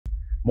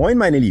Moin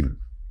meine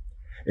Lieben!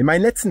 In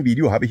meinem letzten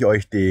Video habe ich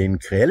euch den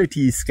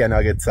Creality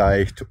Scanner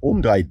gezeigt,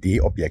 um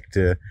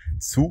 3D-Objekte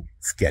zu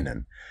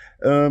scannen.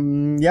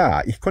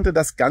 Ja, ich konnte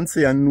das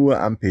Ganze ja nur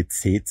am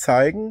PC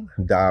zeigen,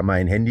 da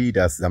mein Handy,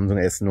 das Samsung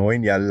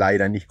S9, ja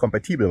leider nicht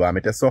kompatibel war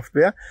mit der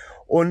Software.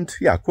 Und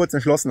ja, kurz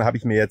entschlossen habe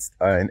ich mir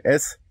jetzt ein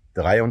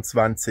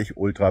S23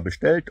 Ultra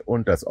bestellt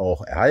und das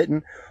auch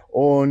erhalten.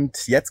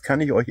 Und jetzt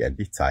kann ich euch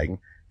endlich zeigen,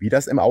 wie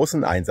das im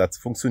Außeneinsatz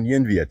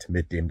funktionieren wird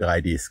mit dem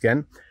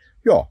 3D-Scan.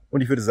 Ja, und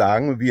ich würde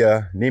sagen,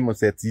 wir nehmen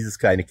uns jetzt dieses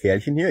kleine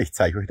Kerlchen hier. Ich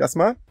zeige euch das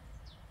mal.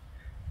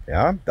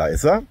 Ja, da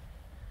ist er.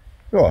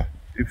 Ja,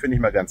 den finde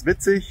ich mal ganz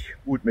witzig.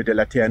 Gut, mit der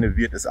Laterne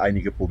wird es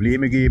einige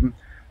Probleme geben.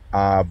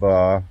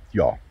 Aber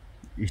ja,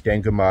 ich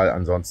denke mal,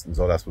 ansonsten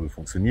soll das wohl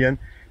funktionieren.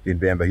 Den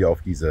werden wir hier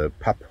auf diese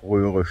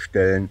Pappröhre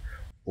stellen.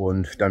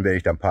 Und dann werde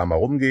ich da ein paar Mal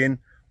rumgehen.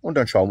 Und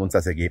dann schauen wir uns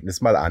das Ergebnis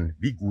mal an,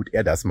 wie gut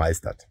er das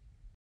meistert.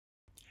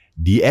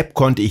 Die App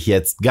konnte ich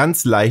jetzt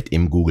ganz leicht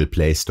im Google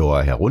Play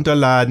Store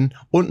herunterladen.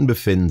 Unten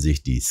befinden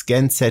sich die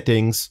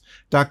Scan-Settings.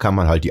 Da kann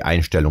man halt die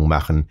Einstellung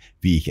machen,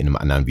 wie ich in einem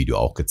anderen Video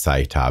auch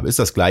gezeigt habe. Ist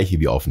das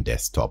gleiche wie auf dem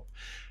Desktop.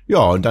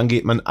 Ja, und dann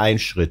geht man einen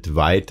Schritt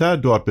weiter.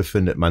 Dort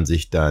befindet man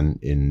sich dann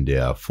in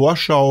der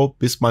Vorschau,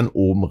 bis man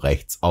oben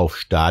rechts auf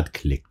Start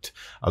klickt.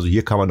 Also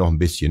hier kann man noch ein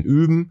bisschen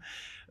üben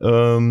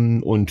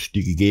und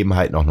die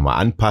Gegebenheiten auch nochmal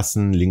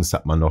anpassen. Links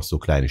hat man noch so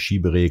kleine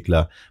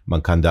Schieberegler.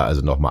 Man kann da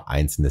also nochmal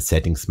einzelne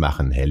Settings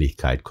machen,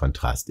 Helligkeit,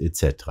 Kontrast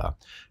etc.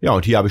 Ja,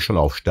 und hier habe ich schon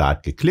auf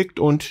Start geklickt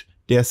und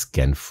der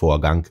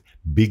Scan-Vorgang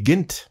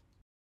beginnt.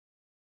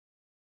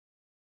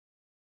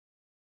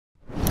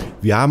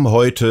 Wir haben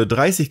heute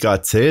 30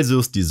 Grad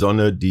Celsius, die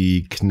Sonne,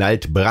 die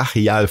knallt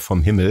brachial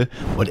vom Himmel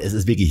und es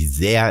ist wirklich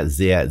sehr,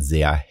 sehr,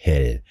 sehr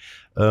hell.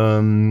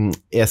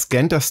 Er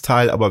scannt das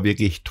Teil aber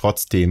wirklich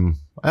trotzdem,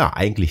 ja,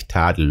 eigentlich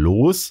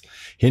tadellos.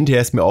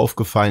 Hinterher ist mir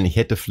aufgefallen, ich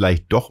hätte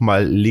vielleicht doch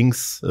mal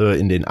links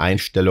in den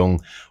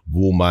Einstellungen,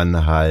 wo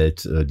man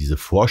halt diese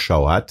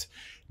Vorschau hat,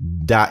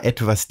 da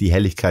etwas die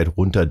Helligkeit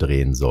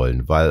runterdrehen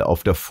sollen, weil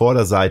auf der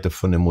Vorderseite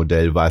von dem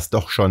Modell war es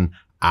doch schon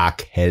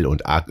arg hell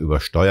und arg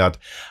übersteuert.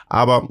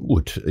 Aber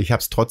gut, ich habe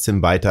es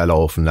trotzdem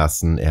weiterlaufen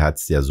lassen. Er hat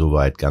es ja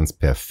soweit ganz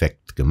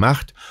perfekt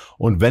gemacht.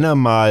 Und wenn er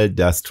mal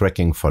das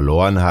Tracking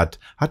verloren hat,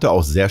 hat er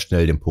auch sehr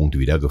schnell den Punkt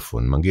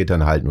wiedergefunden. Man geht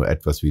dann halt nur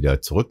etwas wieder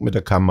zurück mit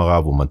der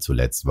Kamera, wo man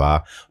zuletzt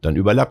war. Dann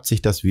überlappt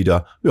sich das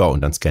wieder. Ja,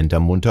 und dann scannt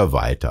er munter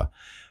weiter.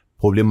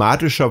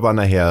 Problematischer war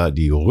nachher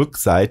die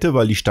Rückseite,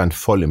 weil die stand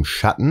voll im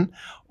Schatten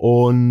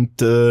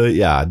und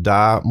ja,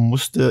 da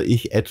musste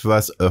ich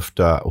etwas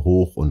öfter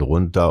hoch und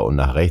runter und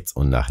nach rechts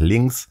und nach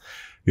links.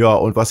 Ja,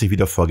 und was ich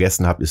wieder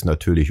vergessen habe, ist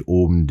natürlich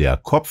oben der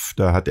Kopf.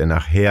 Da hat er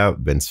nachher,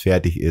 wenn es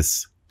fertig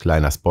ist,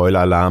 kleiner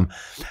Spoiler-Alarm,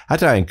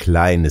 hat er ein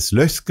kleines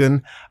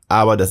Löchchen,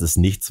 aber das ist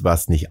nichts,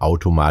 was nicht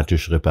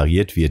automatisch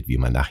repariert wird, wie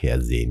man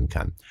nachher sehen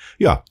kann.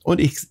 Ja,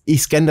 und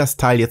ich scanne das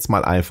Teil jetzt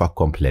mal einfach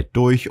komplett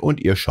durch und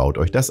ihr schaut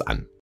euch das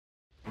an.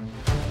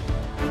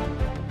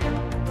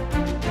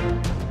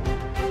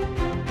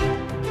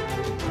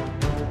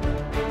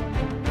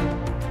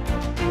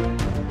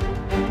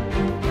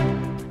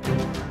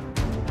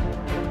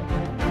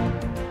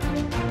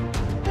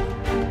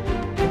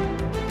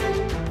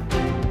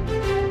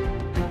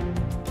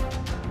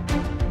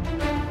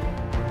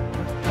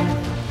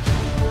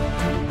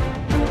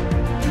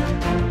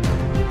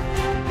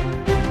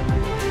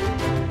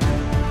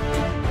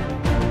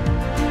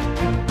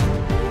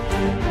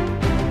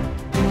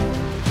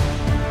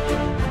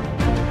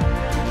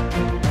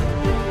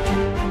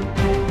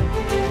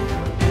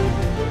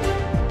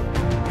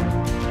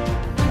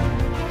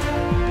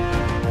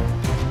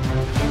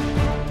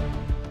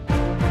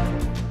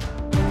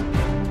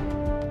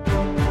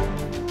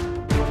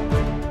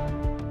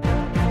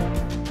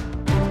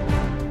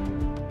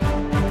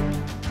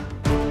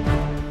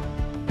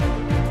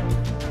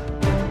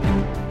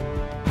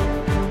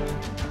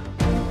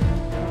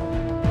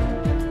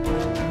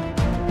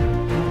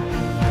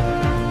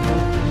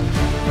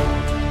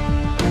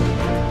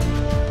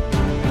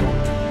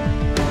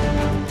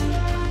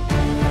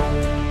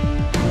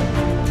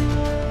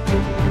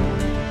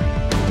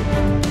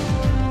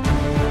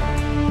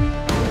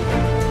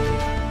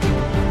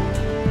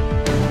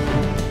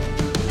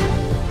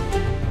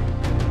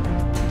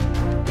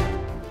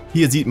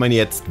 Hier sieht man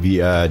jetzt, wie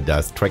er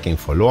das Tracking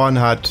verloren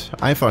hat.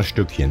 Einfach ein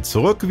Stückchen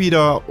zurück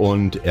wieder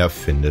und er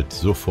findet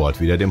sofort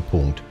wieder den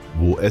Punkt,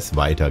 wo es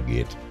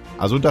weitergeht.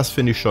 Also das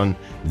finde ich schon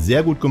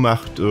sehr gut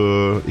gemacht.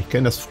 Ich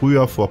kenne das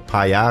früher, vor ein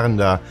paar Jahren,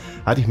 da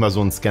hatte ich mal so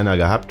einen Scanner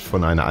gehabt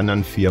von einer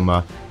anderen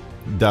Firma.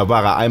 Da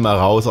war er einmal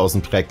raus aus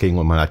dem Tracking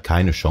und man hat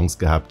keine Chance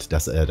gehabt,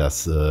 dass er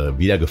das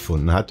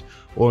wiedergefunden hat.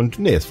 Und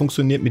nee, es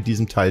funktioniert mit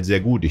diesem Teil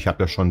sehr gut. Ich habe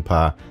da schon ein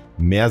paar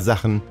mehr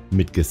Sachen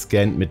mit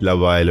gescannt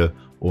mittlerweile.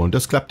 Und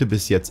das klappte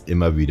bis jetzt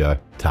immer wieder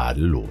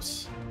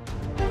tadellos.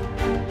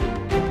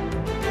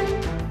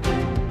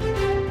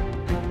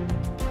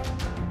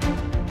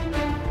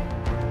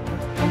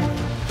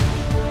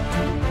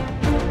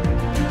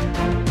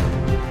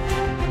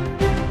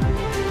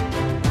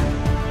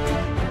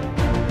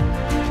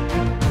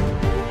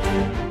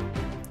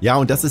 Ja,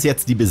 und das ist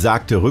jetzt die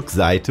besagte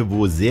Rückseite,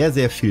 wo sehr,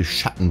 sehr viel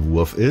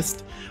Schattenwurf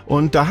ist.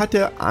 Und da hat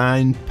er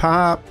ein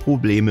paar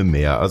Probleme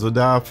mehr. Also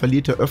da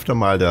verliert er öfter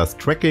mal das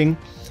Tracking.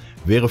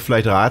 Wäre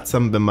vielleicht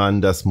ratsam, wenn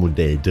man das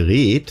Modell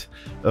dreht.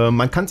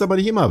 Man kann es aber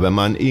nicht immer. Wenn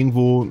man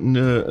irgendwo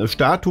eine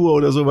Statue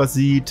oder sowas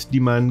sieht, die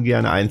man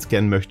gerne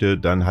einscannen möchte,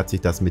 dann hat sich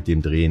das mit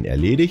dem Drehen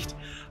erledigt.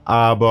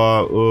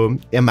 Aber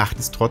er macht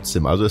es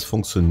trotzdem. Also es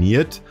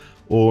funktioniert.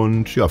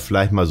 Und ja,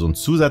 vielleicht mal so ein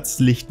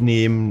Zusatzlicht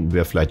nehmen,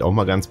 wäre vielleicht auch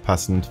mal ganz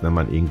passend, wenn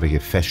man irgendwelche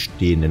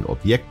feststehenden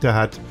Objekte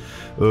hat.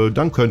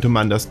 Dann könnte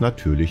man das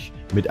natürlich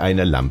mit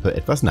einer Lampe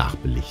etwas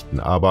nachbelichten.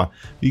 Aber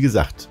wie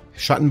gesagt,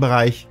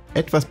 Schattenbereich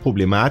etwas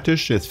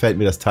problematisch. Jetzt fällt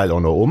mir das Teil auch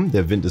noch um.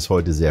 Der Wind ist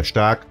heute sehr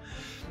stark.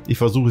 Ich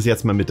versuche es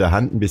jetzt mal mit der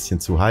Hand ein bisschen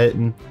zu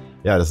halten.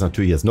 Ja, das ist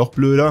natürlich jetzt noch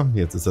blöder.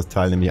 Jetzt ist das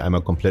Teil nämlich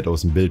einmal komplett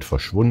aus dem Bild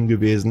verschwunden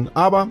gewesen.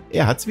 Aber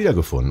er hat es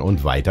wiedergefunden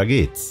und weiter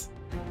geht's.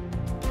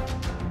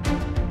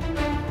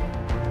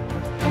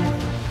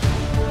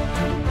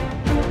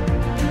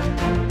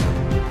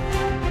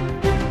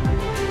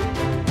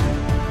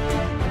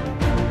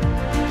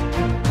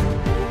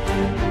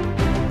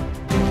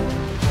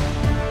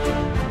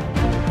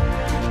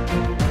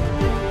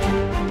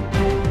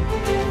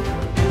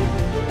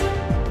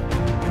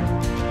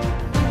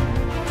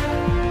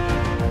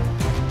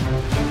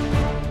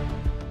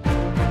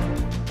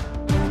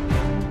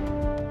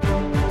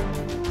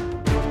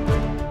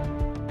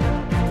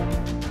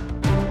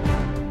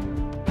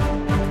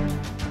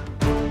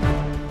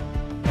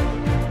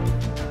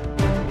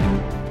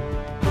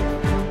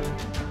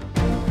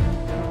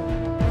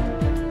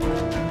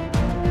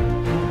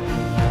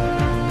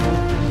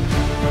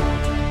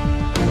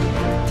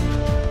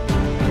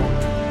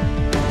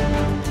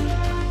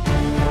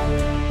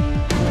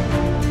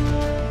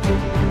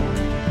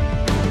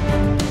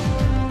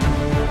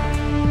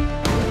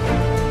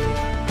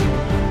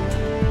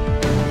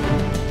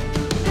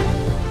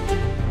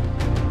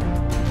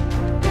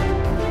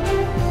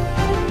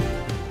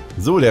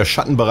 So, der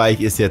Schattenbereich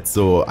ist jetzt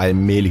so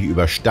allmählich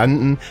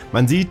überstanden.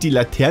 Man sieht, die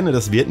Laterne,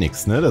 das wird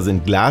nichts, ne? Da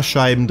sind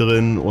Glasscheiben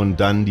drin und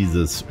dann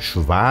dieses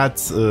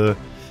Schwarz,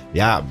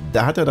 ja,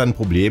 da hat er dann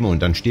Probleme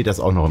und dann steht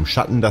das auch noch im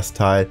Schatten, das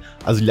Teil.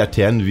 Also die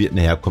Laterne wird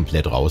nachher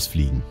komplett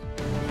rausfliegen.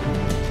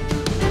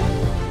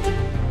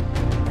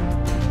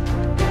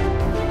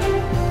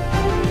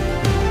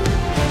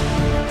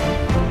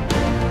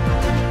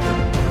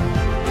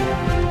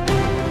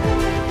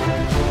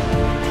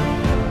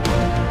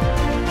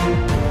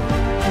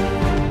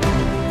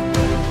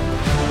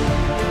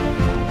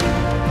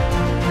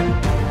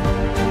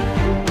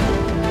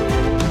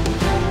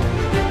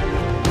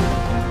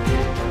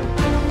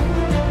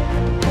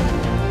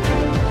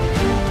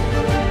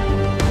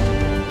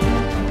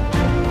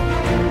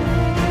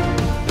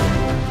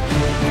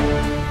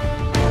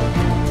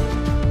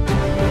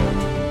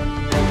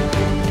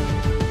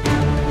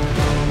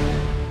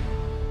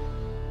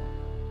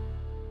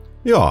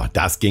 Ja,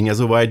 das ging ja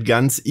soweit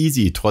ganz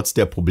easy, trotz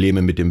der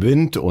Probleme mit dem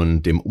Wind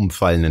und dem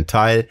umfallenden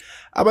Teil.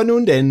 Aber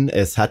nun denn,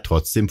 es hat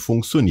trotzdem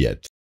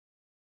funktioniert.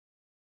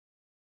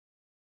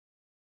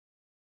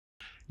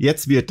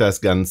 Jetzt wird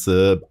das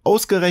Ganze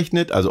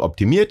ausgerechnet, also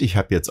optimiert. Ich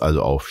habe jetzt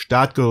also auf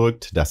Start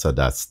gedrückt, dass er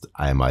das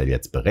einmal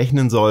jetzt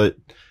berechnen soll.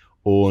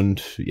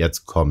 Und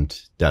jetzt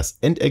kommt das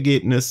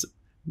Endergebnis.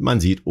 Man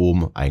sieht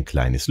oben ein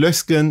kleines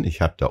Löchchen. Ich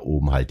habe da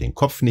oben halt den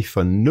Kopf nicht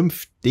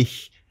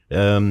vernünftig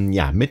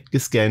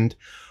mitgescannt.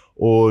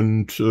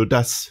 Und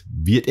das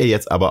wird er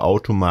jetzt aber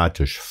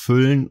automatisch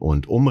füllen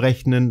und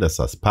umrechnen, dass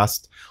das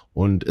passt.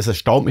 Und es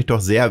erstaunt mich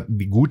doch sehr,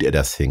 wie gut er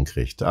das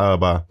hinkriegt.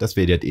 Aber das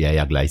werdet ihr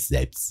ja gleich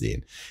selbst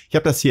sehen. Ich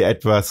habe das hier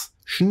etwas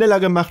schneller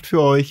gemacht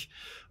für euch.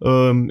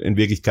 In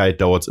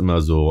Wirklichkeit dauert es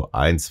immer so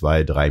 1,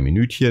 2, 3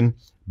 Minütchen,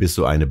 bis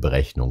so eine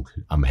Berechnung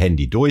am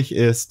Handy durch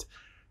ist.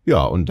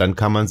 Ja, und dann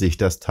kann man sich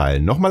das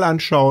Teil nochmal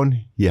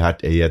anschauen. Hier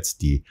hat er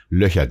jetzt die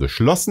Löcher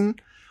geschlossen.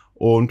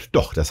 Und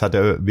doch, das hat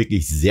er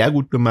wirklich sehr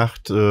gut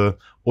gemacht.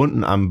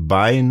 Unten am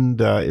Bein,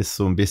 da ist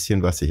so ein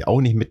bisschen, was ich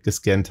auch nicht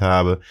mitgescannt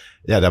habe.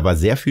 Ja, da war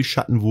sehr viel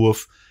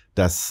Schattenwurf.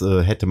 Das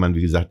hätte man, wie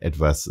gesagt,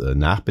 etwas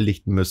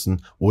nachbelichten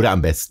müssen. Oder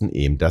am besten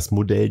eben das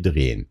Modell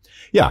drehen.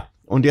 Ja,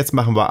 und jetzt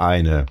machen wir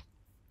eine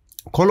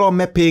Color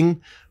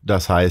Mapping.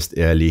 Das heißt,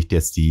 er legt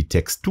jetzt die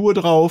Textur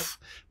drauf.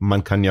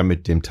 Man kann ja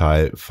mit dem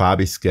Teil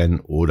farbig scannen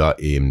oder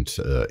eben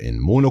in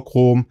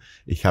Monochrom.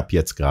 Ich habe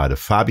jetzt gerade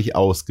farbig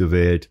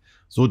ausgewählt,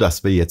 so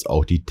dass wir jetzt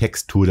auch die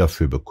Textur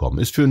dafür bekommen.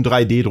 Ist für einen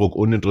 3D-Druck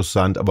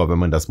uninteressant, aber wenn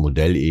man das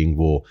Modell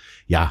irgendwo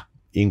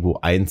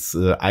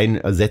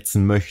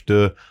einsetzen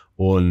möchte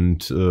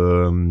und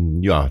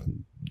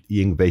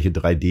irgendwelche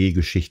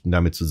 3D-Geschichten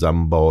damit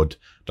zusammenbaut,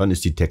 dann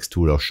ist die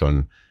Textur doch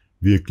schon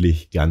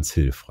wirklich ganz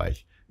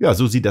hilfreich. Ja,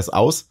 so sieht das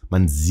aus.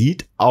 Man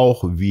sieht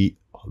auch, wie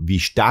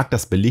stark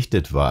das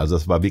belichtet war. Also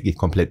es war wirklich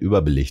komplett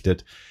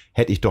überbelichtet.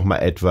 Hätte ich doch mal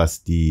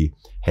etwas die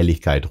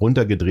Helligkeit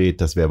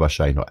runtergedreht, das wäre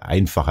wahrscheinlich noch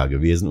einfacher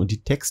gewesen und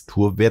die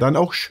Textur wäre dann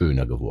auch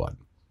schöner geworden.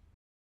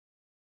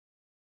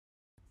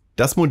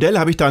 Das Modell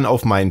habe ich dann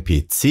auf meinen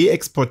PC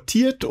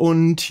exportiert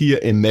und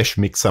hier im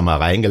Mesh-Mixer mal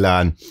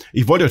reingeladen.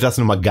 Ich wollte euch das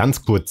nochmal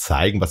ganz kurz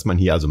zeigen, was man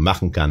hier also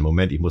machen kann.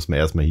 Moment, ich muss mir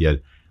erstmal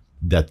hier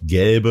das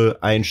Gelbe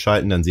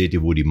einschalten, dann seht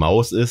ihr, wo die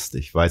Maus ist.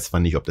 Ich weiß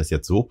zwar nicht, ob das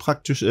jetzt so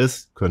praktisch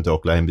ist, könnte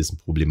auch gleich ein bisschen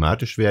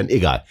problematisch werden.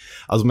 Egal.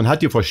 Also man hat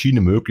hier verschiedene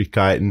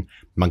Möglichkeiten.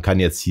 Man kann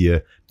jetzt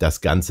hier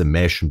das ganze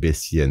Mesh ein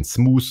bisschen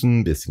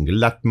smoothen, ein bisschen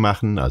glatt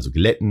machen, also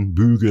glätten,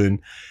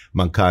 bügeln.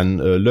 Man kann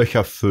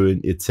Löcher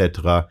füllen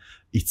etc.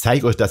 Ich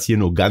zeige euch das hier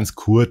nur ganz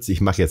kurz.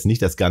 Ich mache jetzt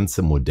nicht das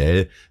ganze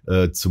Modell,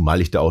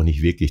 zumal ich da auch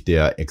nicht wirklich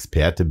der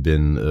Experte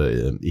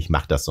bin. Ich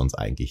mache das sonst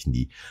eigentlich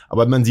nie.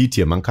 Aber man sieht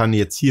hier, man kann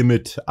jetzt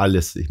hiermit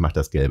alles, ich mache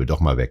das Gelbe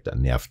doch mal weg,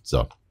 dann nervt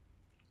so.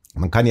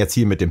 Man kann jetzt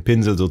hier mit dem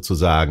Pinsel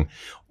sozusagen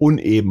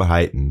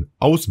Unebenheiten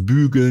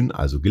ausbügeln,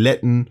 also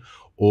glätten.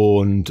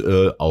 Und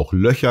auch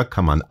Löcher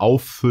kann man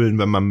auffüllen,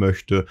 wenn man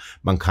möchte.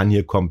 Man kann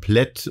hier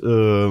komplett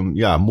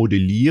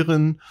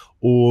modellieren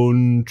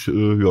und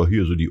ja,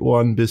 hier so die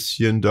Ohren ein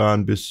bisschen, da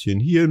ein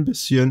bisschen, hier ein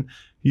bisschen.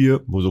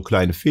 Hier, wo so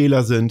kleine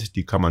Fehler sind,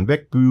 die kann man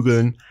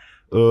wegbügeln.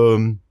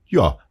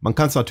 Ja, man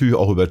kann es natürlich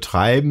auch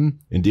übertreiben,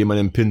 indem man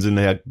den Pinsel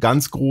nachher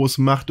ganz groß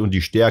macht und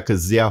die Stärke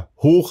sehr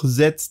hoch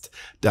setzt.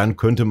 Dann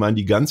könnte man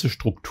die ganze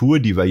Struktur,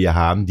 die wir hier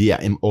haben, die ja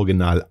im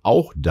Original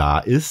auch da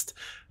ist,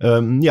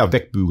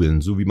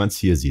 wegbügeln, so wie man es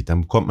hier sieht.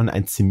 Dann bekommt man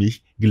ein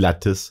ziemlich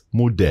glattes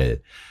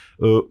Modell.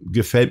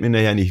 Gefällt mir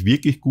nachher nicht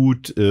wirklich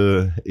gut.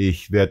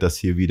 Ich werde das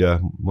hier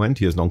wieder, Moment,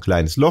 hier ist noch ein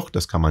kleines Loch,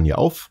 das kann man hier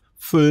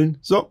auffüllen.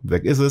 So,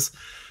 weg ist es.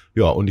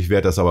 Ja, und ich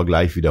werde das aber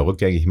gleich wieder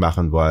rückgängig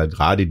machen, weil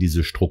gerade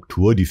diese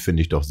Struktur, die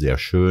finde ich doch sehr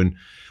schön.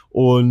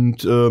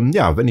 Und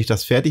wenn ich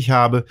das fertig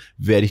habe,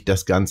 werde ich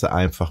das Ganze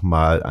einfach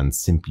mal an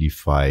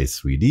Simplify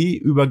 3D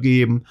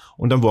übergeben.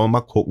 Und dann wollen wir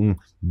mal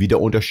gucken, wie der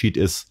Unterschied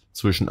ist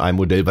zwischen einem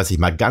Modell, was ich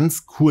mal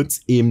ganz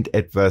kurz eben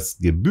etwas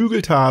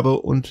gebügelt habe,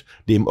 und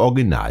dem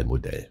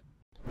Originalmodell.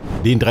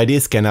 Den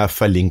 3D-Scanner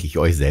verlinke ich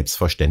euch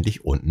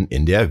selbstverständlich unten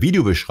in der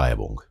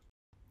Videobeschreibung.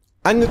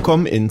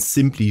 Angekommen in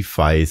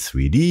Simplify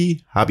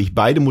 3D habe ich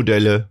beide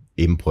Modelle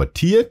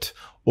importiert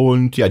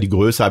und ja, die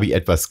Größe habe ich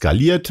etwas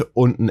skaliert,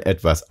 unten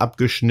etwas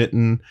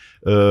abgeschnitten.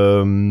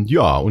 Und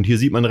hier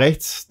sieht man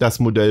rechts das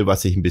Modell,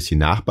 was ich ein bisschen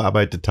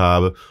nachbearbeitet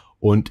habe,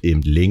 und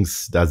eben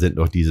links, da sind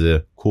noch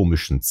diese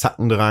komischen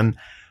Zacken dran.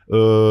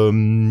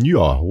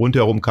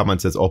 Rundherum kann man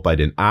es jetzt auch bei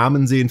den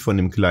Armen sehen von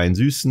dem kleinen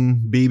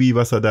süßen Baby,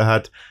 was er da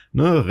hat.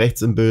 Ne,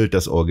 rechts im Bild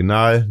das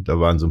Original, da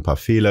waren so ein paar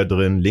Fehler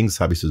drin. Links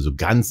habe ich so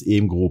ganz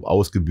eben grob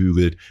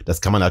ausgebügelt. Das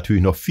kann man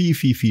natürlich noch viel,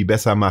 viel, viel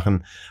besser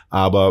machen,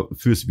 aber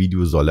fürs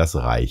Video soll das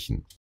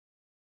reichen.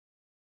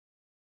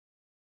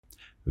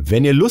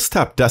 Wenn ihr Lust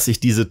habt, dass ich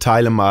diese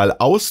Teile mal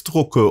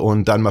ausdrucke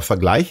und dann mal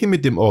vergleiche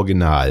mit dem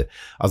Original,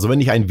 also wenn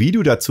ich ein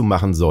Video dazu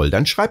machen soll,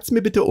 dann schreibt's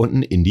mir bitte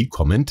unten in die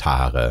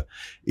Kommentare.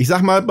 Ich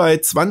sag mal, bei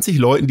 20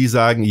 Leuten, die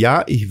sagen,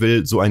 ja, ich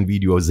will so ein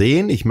Video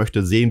sehen, ich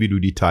möchte sehen, wie du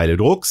die Teile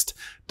druckst,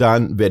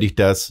 dann werde ich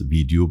das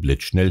Video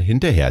blitzschnell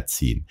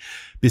hinterherziehen.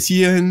 Bis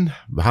hierhin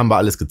haben wir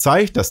alles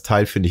gezeigt. Das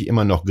Teil finde ich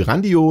immer noch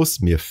grandios.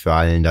 Mir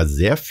fallen da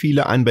sehr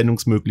viele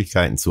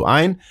Anwendungsmöglichkeiten zu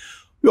ein.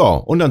 Ja,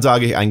 und dann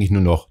sage ich eigentlich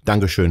nur noch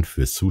Dankeschön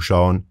fürs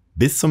Zuschauen.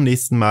 Bis zum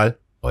nächsten Mal,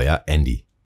 euer Andy.